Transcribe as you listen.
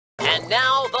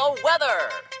Now the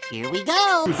weather. Here we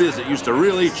go. Truth is, it used to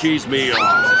really cheese me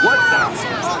off. What the?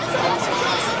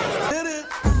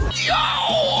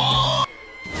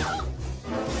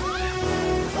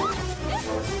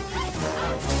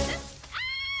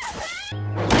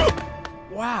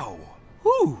 Wow.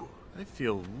 Whew. I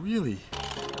feel really...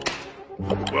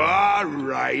 All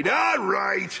right.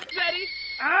 Ready?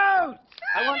 Out!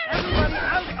 I want everybody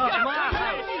out of my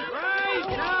house right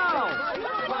now!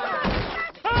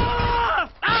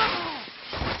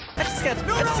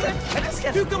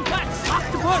 Get you come back!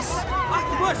 Octopus!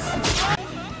 Octopus!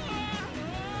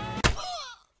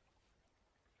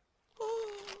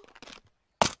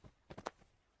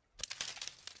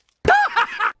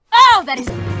 Oh, that is...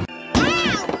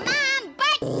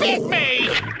 Hit me!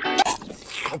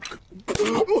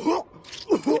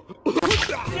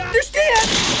 Understand?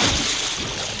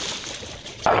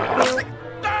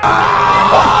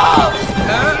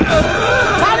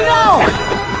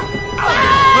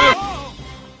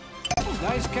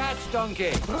 Nice catch,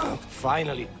 donkey.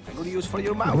 Finally, a good use for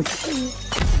your mouth.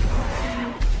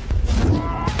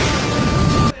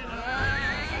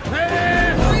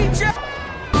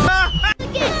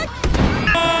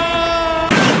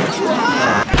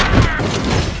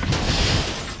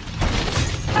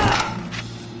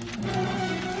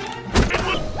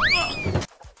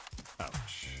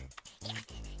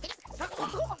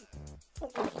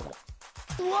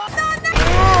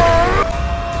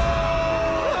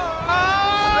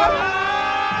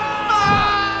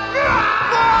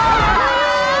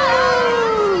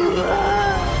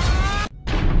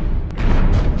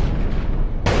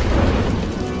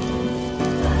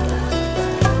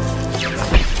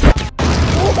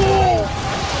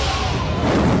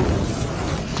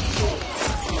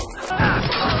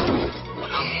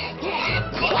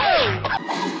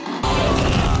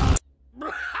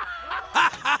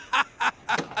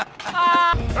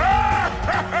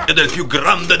 Del più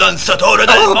grande danzatore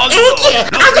del mondo!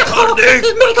 Lo ricordi?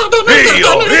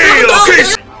 Io,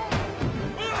 Kiss!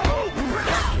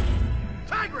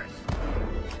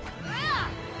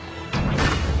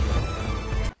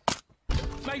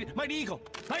 Mighty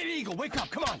Eagle, wake up,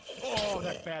 come on! Oh,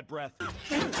 that bad breath.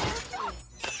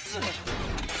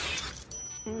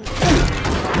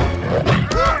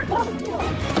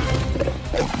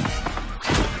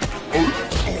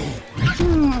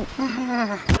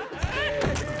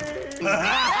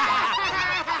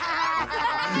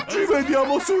 Ci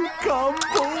vediamo sul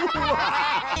campo!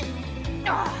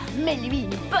 Mais lui,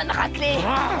 une bonne raclée.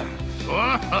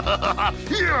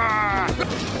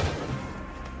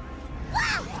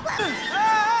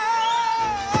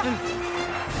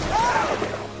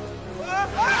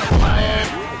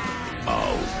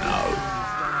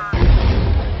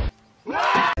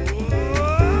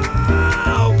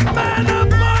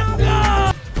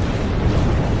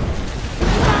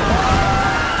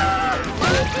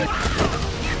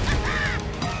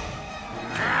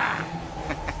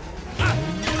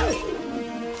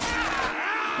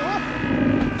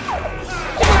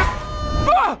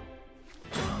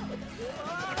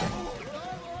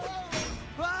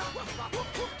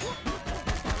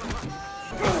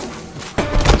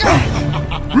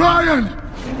 Ryan!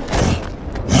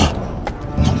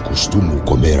 Não costumo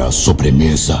comer a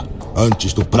sobremesa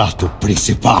antes do prato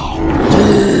principal.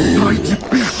 Sai de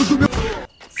perto do meu...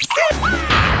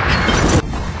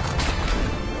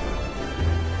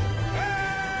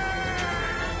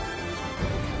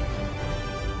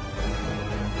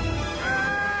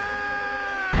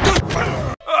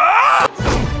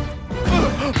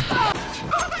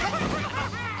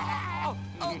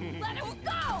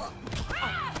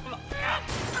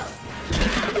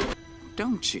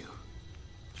 Don't you?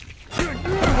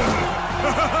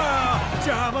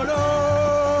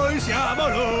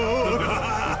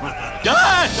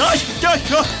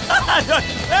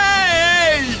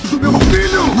 Hey! Meu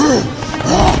filho!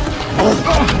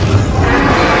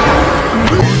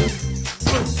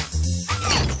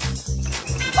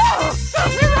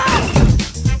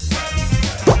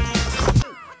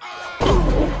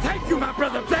 Thank you, my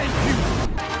brother, thank you!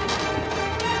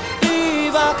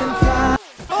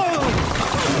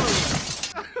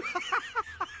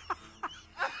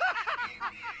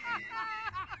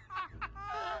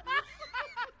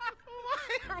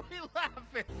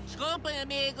 Desculpem,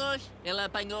 amigos. Ele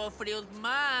apanhou frio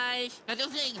demais.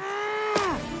 Adeusinho.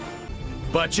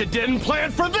 But you didn't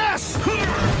plan for this!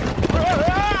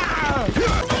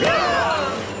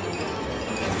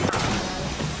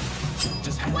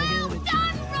 Well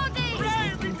done, Roddy!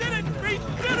 Hey, we did it! We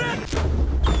did it!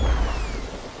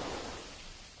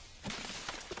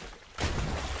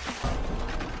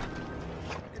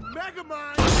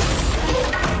 Megamind!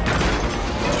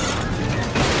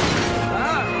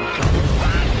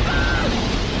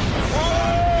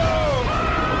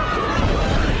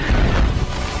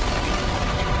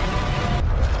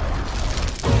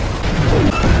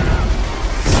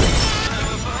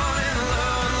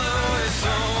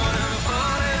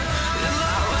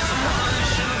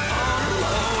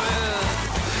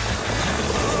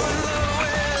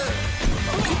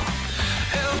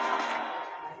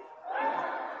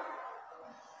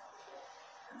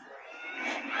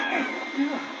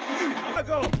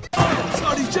 Go!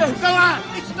 Sorry, Jeff. Go on!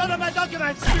 It's none of my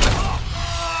documents!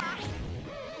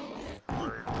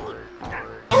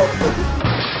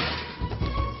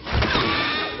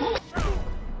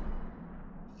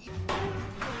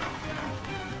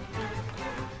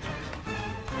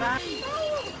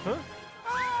 Huh?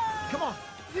 Come on.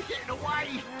 You're getting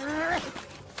away!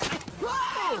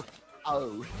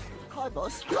 Oh, hi,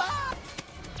 boss.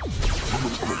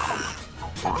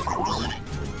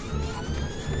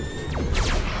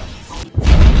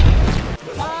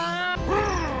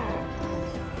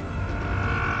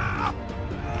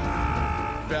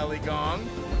 Belly gong.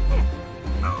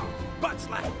 Butt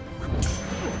slap.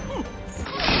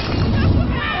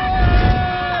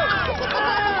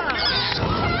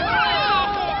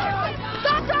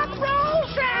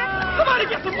 Somebody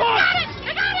get some more!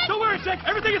 I got it! Don't worry, Jack.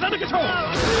 Everything is under control.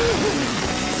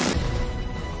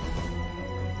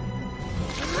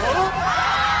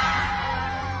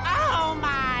 Oh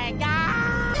my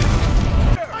god!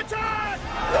 Attack!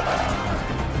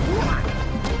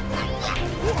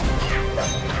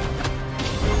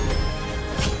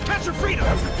 Catch your freedom.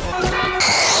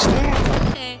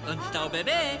 Un stau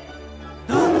bebé.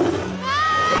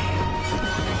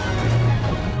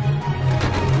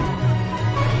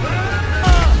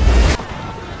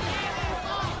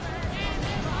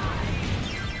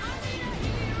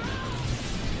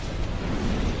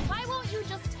 Why won't you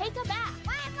just take a bath?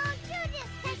 Why won't you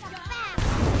just take a bath?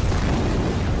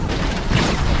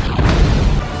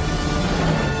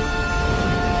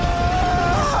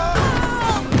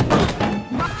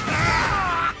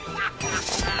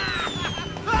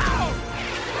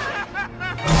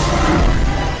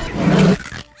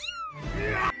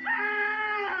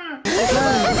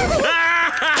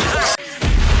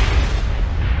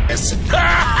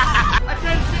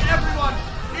 Attention, everyone!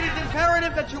 It is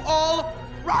imperative that you all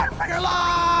run for your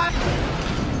lives!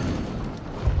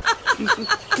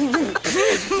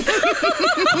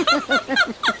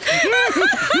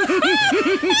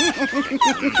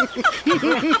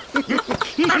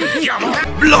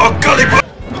 Bloccali!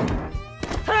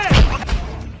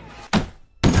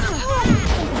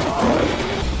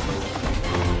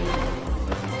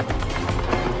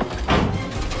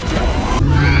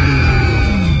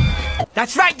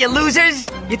 That's right, you losers!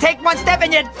 You take one step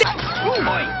and you... Oh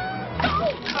boy!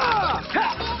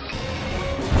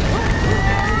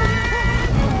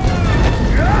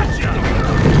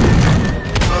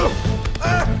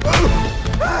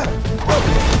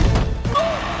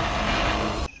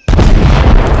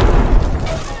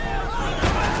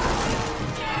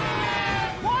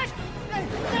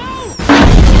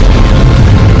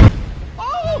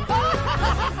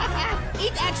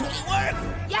 It actually worked!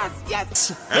 Yes,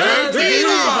 yes!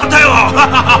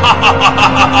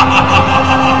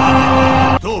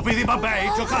 Stupidi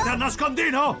babbei, giocate a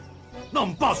nascondino?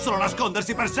 Non possono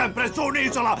nascondersi per sempre su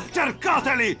un'isola!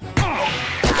 Cercateli!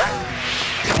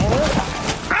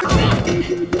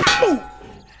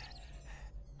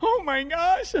 Oh my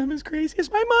gosh, I'm as crazy as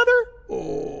my mother.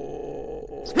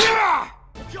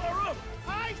 Jorum,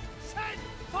 I set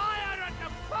fire at the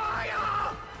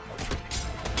fire!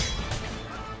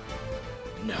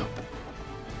 No.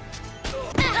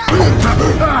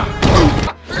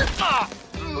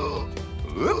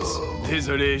 Oups.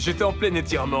 Désolé, j'étais en plein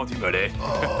étirement du mollet.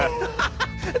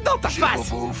 Dans ta face!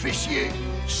 Vous fessier!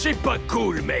 C'est pas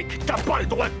cool, mec. T'as pas le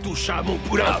droit de toucher à mon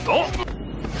poulain. Ah bon?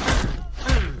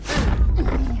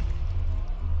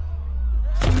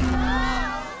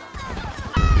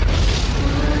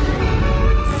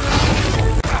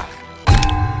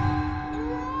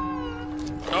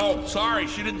 Oh, sorry,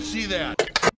 she didn't see that.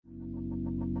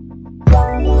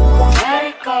 Let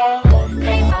it go.